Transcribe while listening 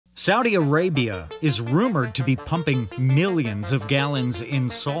Saudi Arabia is rumored to be pumping millions of gallons in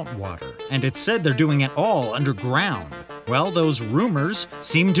salt water, and it's said they're doing it all underground. Well, those rumors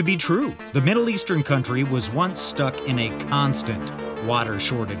seem to be true. The Middle Eastern country was once stuck in a constant water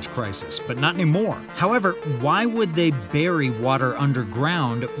shortage crisis, but not anymore. However, why would they bury water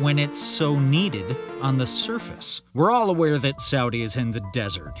underground when it's so needed on the surface? We're all aware that Saudi is in the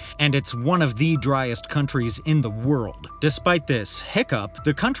desert, and it's one of the driest countries in the world. Despite this hiccup,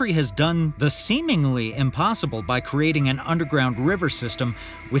 the country has done the seemingly impossible by creating an underground river system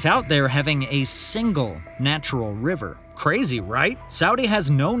without there having a single natural river. Crazy, right? Saudi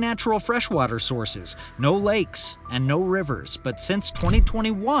has no natural freshwater sources, no lakes, and no rivers, but since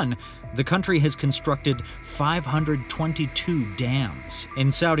 2021, the country has constructed 522 dams.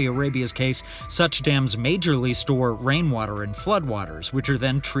 In Saudi Arabia's case, such dams majorly store rainwater and floodwaters, which are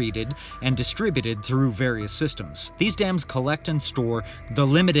then treated and distributed through various systems. These dams collect and store the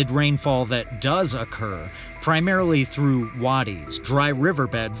limited rainfall that does occur, primarily through wadis, dry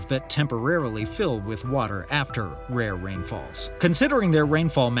riverbeds that temporarily fill with water after rare rainfalls. Considering their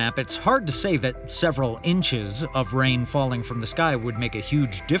rainfall map, it's hard to say that several inches of rain falling from the sky would make a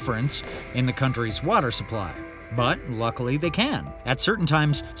huge difference in the country's water supply. But luckily they can. At certain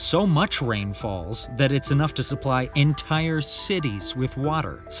times, so much rain falls that it's enough to supply entire cities with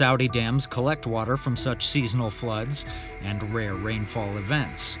water. Saudi dams collect water from such seasonal floods and rare rainfall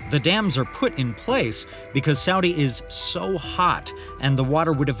events. The dams are put in place because Saudi is so hot and the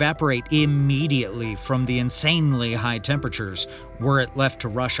water would evaporate immediately from the insanely high temperatures were it left to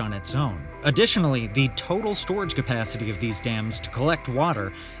rush on its own. Additionally, the total storage capacity of these dams to collect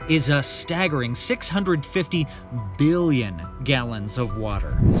water is a staggering 650 billion gallons of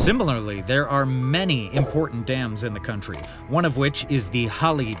water. Similarly, there are many important dams in the country, one of which is the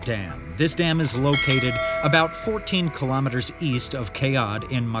Halid Dam. This dam is located about 14 kilometers east of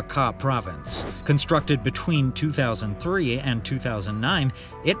Kayad in Makkah province. Constructed between 2003 and 2009,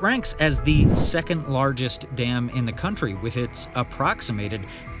 it ranks as the second largest dam in the country with its approximated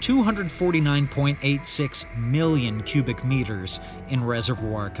 249.86 million cubic meters in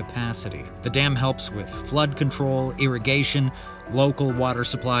reservoir capacity. The dam helps with flood control, irrigation, local water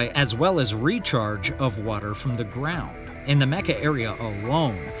supply, as well as recharge of water from the ground. In the Mecca area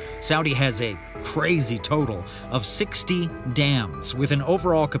alone, Saudi has a crazy total of 60 dams with an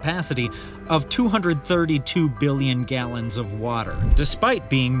overall capacity of 232 billion gallons of water.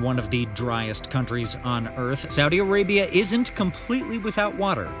 Despite being one of the driest countries on Earth, Saudi Arabia isn't completely without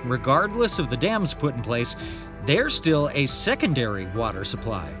water. Regardless of the dams put in place, there's still a secondary water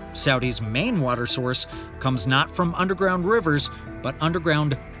supply. Saudi's main water source comes not from underground rivers, but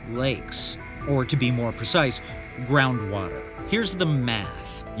underground lakes, or to be more precise, groundwater. Here's the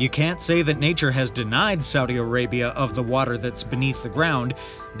math. You can't say that nature has denied Saudi Arabia of the water that's beneath the ground,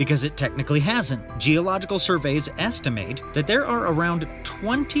 because it technically hasn't. Geological surveys estimate that there are around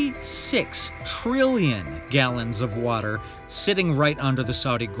 26 trillion gallons of water sitting right under the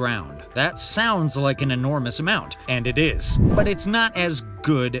Saudi ground. That sounds like an enormous amount, and it is. But it's not as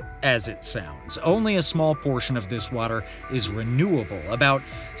good as it sounds. Only a small portion of this water is renewable, about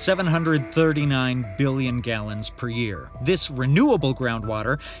 739 billion gallons per year. This renewable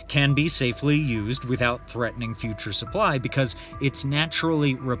groundwater can be safely used without threatening future supply because it's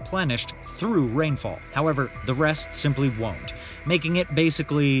naturally replenished through rainfall. However, the rest simply won't, making it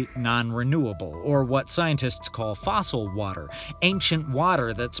basically non-renewable, or what scientists call fossil water, ancient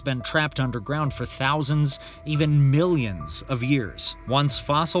water that's been trapped underground for thousands, even millions of years. Once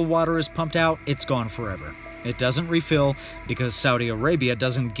fossil water is pumped out, it's gone forever. It doesn't refill because Saudi Arabia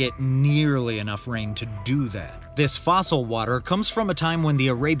doesn't get nearly enough rain to do that. This fossil water comes from a time when the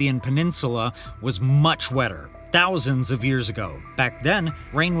Arabian Peninsula was much wetter, thousands of years ago. Back then,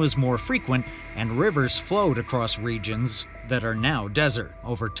 rain was more frequent and rivers flowed across regions that are now desert.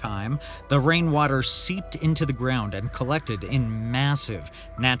 Over time, the rainwater seeped into the ground and collected in massive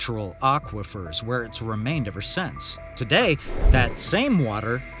natural aquifers where it's remained ever since. Today, that same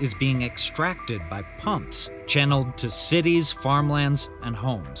water is being extracted by pumps, channeled to cities, farmlands, and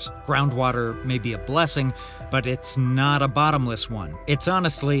homes. Groundwater may be a blessing, but it's not a bottomless one. It's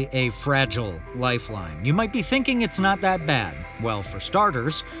honestly a fragile lifeline. You might be thinking it's not that bad. Well, for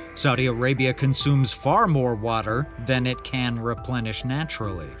starters, Saudi Arabia consumes far more water than it can replenish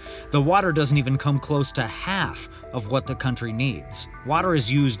naturally. The water doesn't even come close to half of what the country needs. Water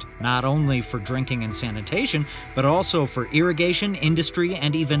is used not only for drinking and sanitation, but also for irrigation, industry,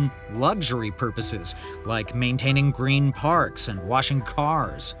 and even luxury purposes, like maintaining green parks and washing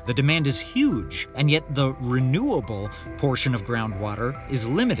cars. The demand is huge, and yet the renewable portion of groundwater is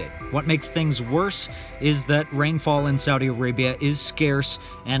limited. What makes things worse is that rainfall in Saudi Arabia is scarce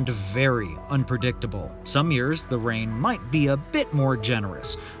and very unpredictable. Some years, the rain might be a bit more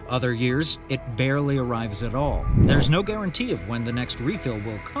generous. Other years, it barely arrives at all. There's no guarantee of when the next refill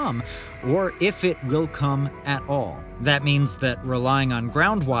will come, or if it will come at all. That means that relying on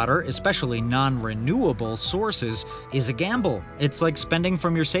groundwater, especially non-renewable sources, is a gamble. It's like spending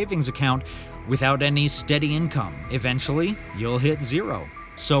from your savings account without any steady income. Eventually, you'll hit zero.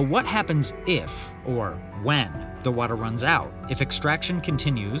 So what happens if, or when, the water runs out? If extraction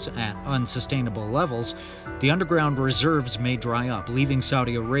continues at unsustainable levels, the underground reserves may dry up, leaving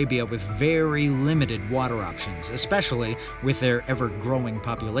Saudi Arabia with very limited water options, especially with their ever-growing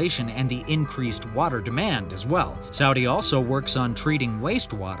population and the increased water demand as well. Saudi also works on treating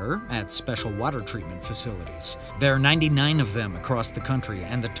wastewater at special water treatment facilities. There are 99 of them across the country,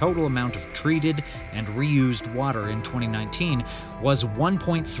 and the total amount of treated and reused water in 2019 was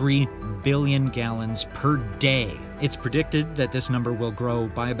 1.3 billion gallons per day. It's predicted that this number will grow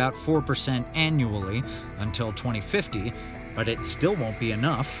by about 4% annually until 2050, but it still won't be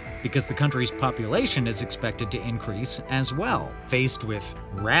enough because the country's population is expected to increase as well. Faced with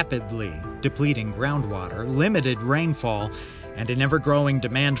rapidly depleting groundwater, limited rainfall, and an ever-growing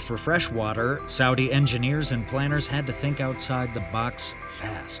demand for fresh water, Saudi engineers and planners had to think outside the box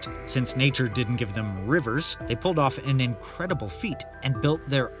fast. Since nature didn't give them rivers, they pulled off an incredible feat and built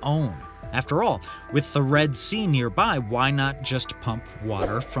their own. After all, with the Red Sea nearby, why not just pump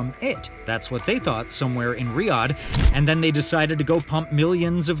water from it? That's what they thought somewhere in Riyadh, and then they decided to go pump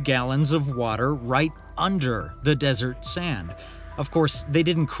millions of gallons of water right under the desert sand. Of course, they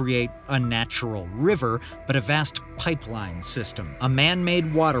didn't create a natural river, but a vast pipeline system, a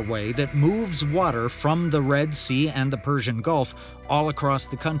man-made waterway that moves water from the Red Sea and the Persian Gulf all across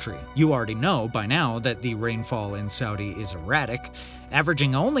the country. You already know by now that the rainfall in Saudi is erratic,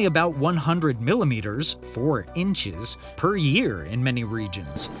 averaging only about 100 millimeters, 4 inches, per year in many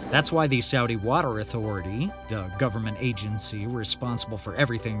regions. That's why the Saudi Water Authority, the government agency responsible for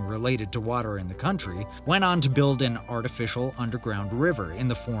everything related to water in the country, went on to build an artificial underground river in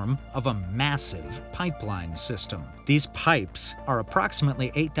the form of a massive pipeline system. These pipes are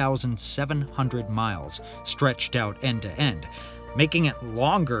approximately 8,700 miles, stretched out end to end, making it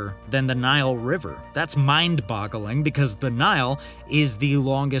longer than the Nile River. That's mind-boggling because the Nile is the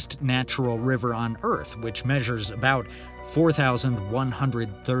longest natural river on Earth, which measures about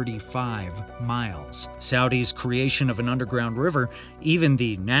 4,135 miles. Saudi's creation of an underground river, even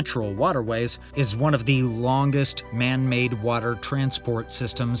the natural waterways, is one of the longest man-made water transport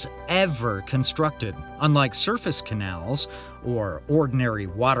systems ever constructed. Unlike surface canals or ordinary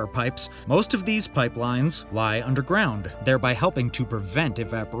water pipes, most of these pipelines lie underground, thereby helping to prevent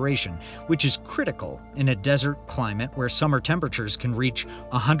evaporation, which is critical in a desert climate where summer temperatures can reach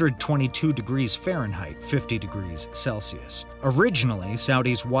 122 degrees Fahrenheit, 50 degrees Celsius. Originally,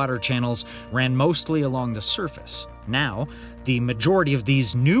 Saudi's water channels ran mostly along the surface. Now, the majority of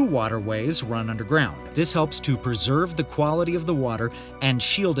these new waterways run underground. This helps to preserve the quality of the water and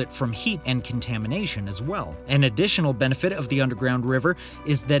shield it from heat and contamination as well. An additional benefit of the underground river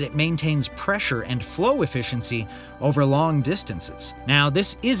is that it maintains pressure and flow efficiency over long distances. Now,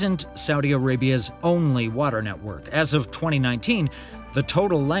 this isn't Saudi Arabia's only water network. As of 2019, the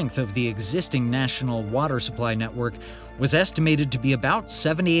total length of the existing national water supply network was estimated to be about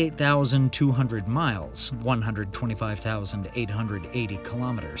 78,200 miles, 125,880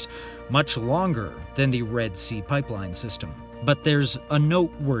 kilometers, much longer than the Red Sea pipeline system. But there's a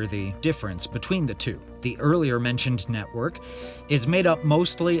noteworthy difference between the two. The earlier mentioned network is made up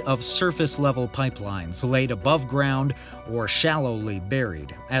mostly of surface-level pipelines laid above ground or shallowly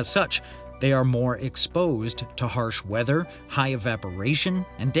buried. As such, they are more exposed to harsh weather, high evaporation,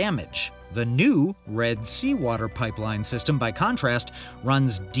 and damage. The new Red Sea water pipeline system, by contrast,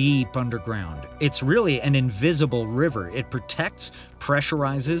 runs deep underground. It's really an invisible river. It protects,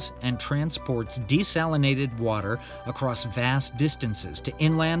 pressurizes, and transports desalinated water across vast distances to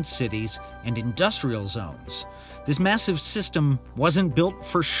inland cities and industrial zones. This massive system wasn't built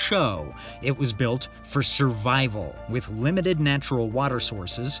for show. It was built for survival. With limited natural water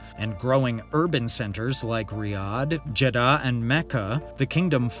sources and growing urban centers like Riyadh, Jeddah, and Mecca, the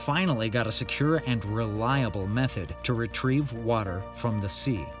kingdom finally got a secure and reliable method to retrieve water from the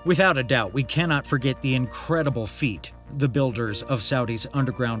sea. Without a doubt, we cannot forget the incredible feat the builders of Saudi's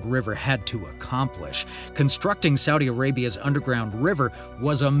underground river had to accomplish. Constructing Saudi Arabia's underground river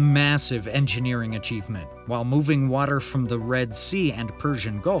was a massive engineering achievement. While moving water from the Red Sea and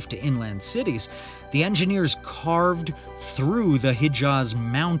Persian Gulf to inland cities, the engineers carved through the Hijaz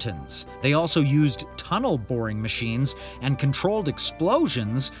Mountains. They also used tunnel boring machines and controlled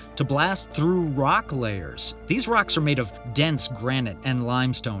explosions to blast through rock layers. These rocks are made of dense granite and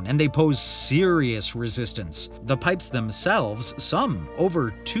limestone, and they pose serious resistance. The pipes themselves, some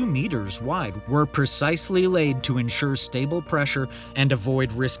over 2 meters wide, were precisely laid to ensure stable pressure and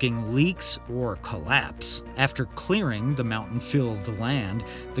avoid risking leaks or collapse. After clearing the mountain-filled land,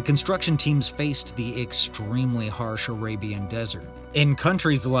 the construction teams faced the extremely harsh Arabian desert. In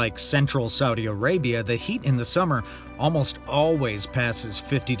countries like central Saudi Arabia, the heat in the summer almost always passes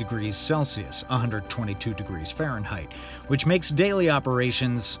 50 degrees Celsius, 122 degrees Fahrenheit, which makes daily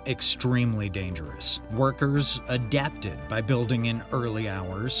operations extremely dangerous. Workers adapted by building in early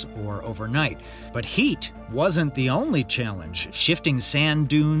hours or overnight. But heat wasn't the only challenge. Shifting sand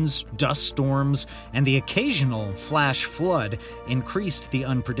dunes, dust storms, and the occasional flash flood increased the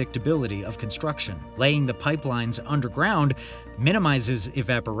unpredictability of construction. Laying the pipelines underground minimizes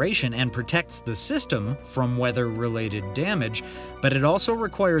evaporation and protects the system from weather-related damage, but it also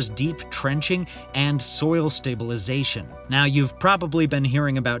requires deep trenching and soil stabilization. Now, you've probably been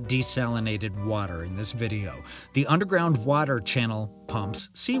hearing about desalinated water in this video. The underground water channel pumps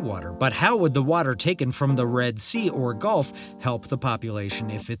seawater, but how would the water taken from the Red Sea or Gulf help the population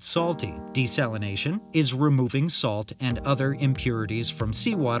if it's salty? Desalination is removing salt and other impurities from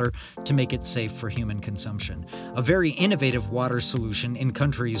seawater to make it safe for human consumption. A very innovative water solution in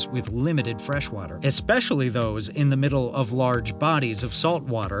countries with limited freshwater, especially those in the middle of large bodies of salt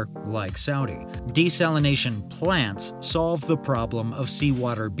water like Saudi. Desalination plants solve the problem of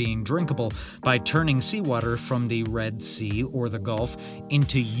seawater being drinkable by turning seawater from the Red Sea or the Gulf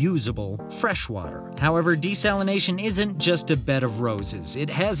into usable freshwater. However, desalination isn't just a bed of roses. It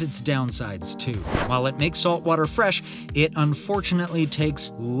has its downsides too. While it makes salt water fresh, it unfortunately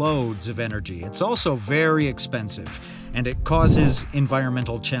takes loads of energy. It's also very expensive, and it causes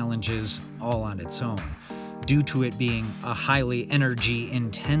environmental challenges all on its own. Due to it being a highly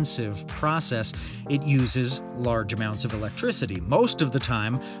energy-intensive process, it uses large amounts of electricity, most of the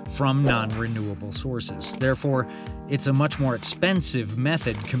time from non-renewable sources. Therefore, it's a much more expensive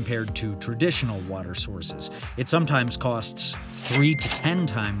method compared to traditional water sources. It sometimes costs 3 to 10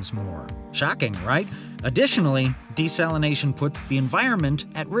 times more. Shocking, right? Additionally, desalination puts the environment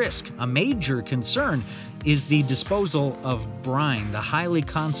at risk. A major concern is the disposal of brine, the highly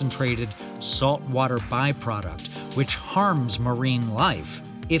concentrated saltwater byproduct, which harms marine life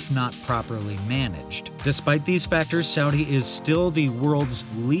if not properly managed. Despite these factors, Saudi is still the world's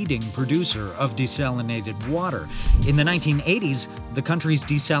leading producer of desalinated water. In the 1980s, the country's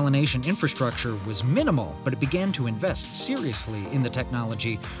desalination infrastructure was minimal, but it began to invest seriously in the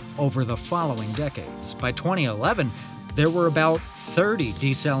technology over the following decades. By 2011, there were about 30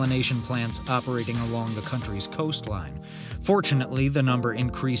 desalination plants operating along the country's coastline. Fortunately, the number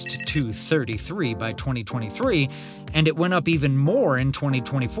increased to 33 by 2023, and it went up even more in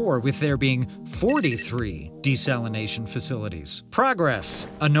 2024, with there being 43 desalination facilities. Progress!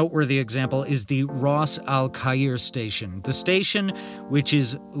 A noteworthy example is the Ras Al Khair station. The station, which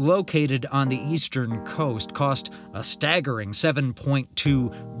is located on the eastern coast, cost a staggering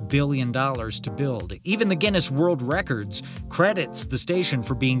 $7.2 billion to build. Even the Guinness World Records credits the station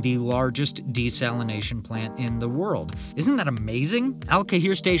for being the largest desalination plant in the world. Isn't that amazing? Al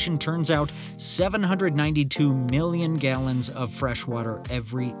Khair Station turns out 792 million gallons of fresh water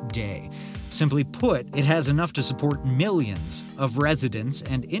every day. Simply put, it has enough to support millions of residents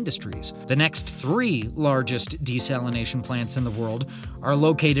and industries. The next 3 largest desalination plants in the world are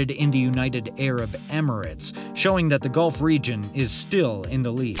located in the United Arab Emirates, showing that the Gulf region is still in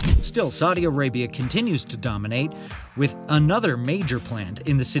the lead. Still, Saudi Arabia continues to dominate, with another major plant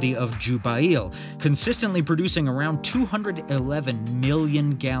in the city of Jubail, consistently producing around 211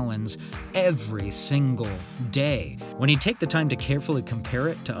 million gallons every single day. When you take the time to carefully compare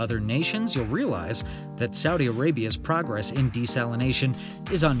it to other nations, you'll realize that Saudi Arabia's progress in desalination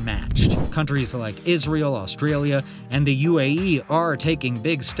is unmatched. Countries like Israel, Australia, and the UAE are taking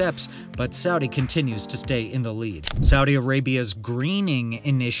big steps, but Saudi continues to stay in the lead. Saudi Arabia's greening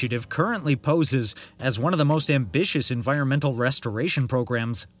initiative currently poses as one of the most ambitious environmental restoration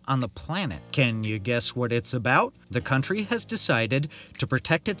programs on the planet. Can you guess what it's about? The country has decided to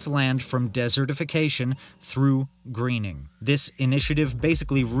protect its land from desertification through greening. This initiative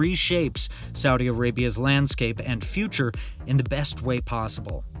basically reshapes Saudi Arabia's landscape and future in the best way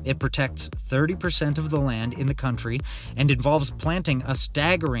possible. It protects 30% of the land in the country and involves planting a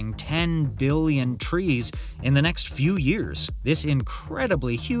staggering 10 billion trees in the next few years. This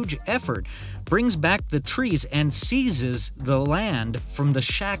incredibly huge effort brings back the trees and seizes the land from the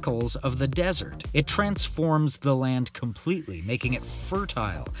shackles of the desert. It transforms the land completely, making it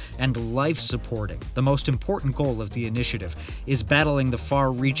fertile and life-supporting. The most important goal of the initiative is battling the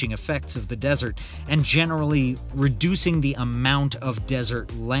far-reaching effects of the desert and generally reducing the amount of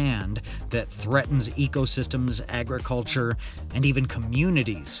desert land that threatens ecosystems, agriculture, and even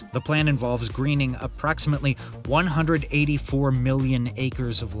communities. The plan involves greening approximately 184 million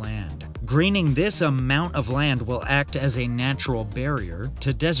acres of land. Greening this amount of land will act as a natural barrier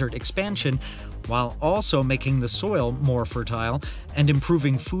to desert expansion, while also making the soil more fertile and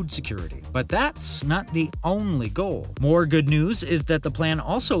improving food security. But that's not the only goal. More good news is that the plan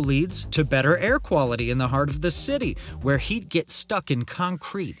also leads to better air quality in the heart of the city, where heat gets stuck in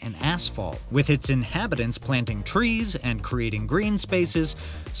concrete and asphalt. With its inhabitants planting trees and creating green spaces,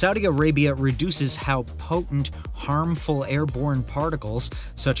 Saudi Arabia reduces how potent, harmful airborne particles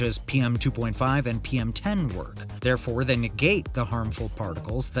such as PM 2.5 and PM 10 work. Therefore, they negate the harmful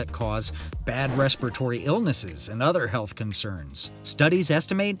particles that cause bad respiratory illnesses and other health concerns. Studies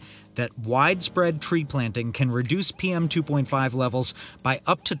estimate that widespread tree planting can reduce PM 2.5 levels by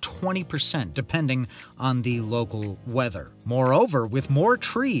up to 20% depending on the local weather. Moreover, with more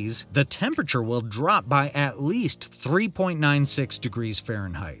trees, the temperature will drop by at least 3.96 degrees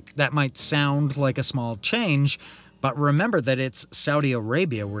Fahrenheit. That might sound like a small change, but remember that it's Saudi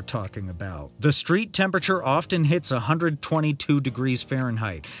Arabia we're talking about. The street temperature often hits 122 degrees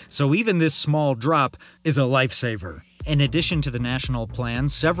Fahrenheit, so even this small drop is a lifesaver. In addition to the national plan,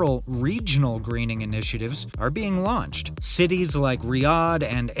 several regional greening initiatives are being launched. Cities like Riyadh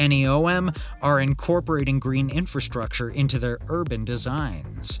and NEOM are incorporating green infrastructure into their urban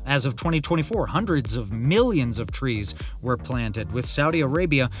designs. As of 2024, hundreds of millions of trees were planted, with Saudi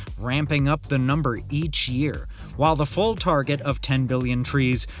Arabia ramping up the number each year. While the full target of 10 billion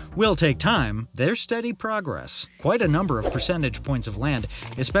trees will take time, there's steady progress. Quite a number of percentage points of land,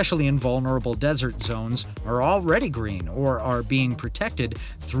 especially in vulnerable desert zones, are already green or are being protected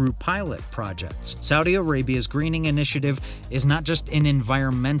through pilot projects. Saudi Arabia's greening initiative is not just an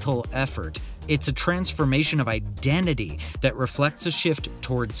environmental effort, it's a transformation of identity that reflects a shift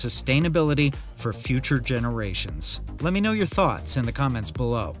toward sustainability for future generations. Let me know your thoughts in the comments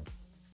below.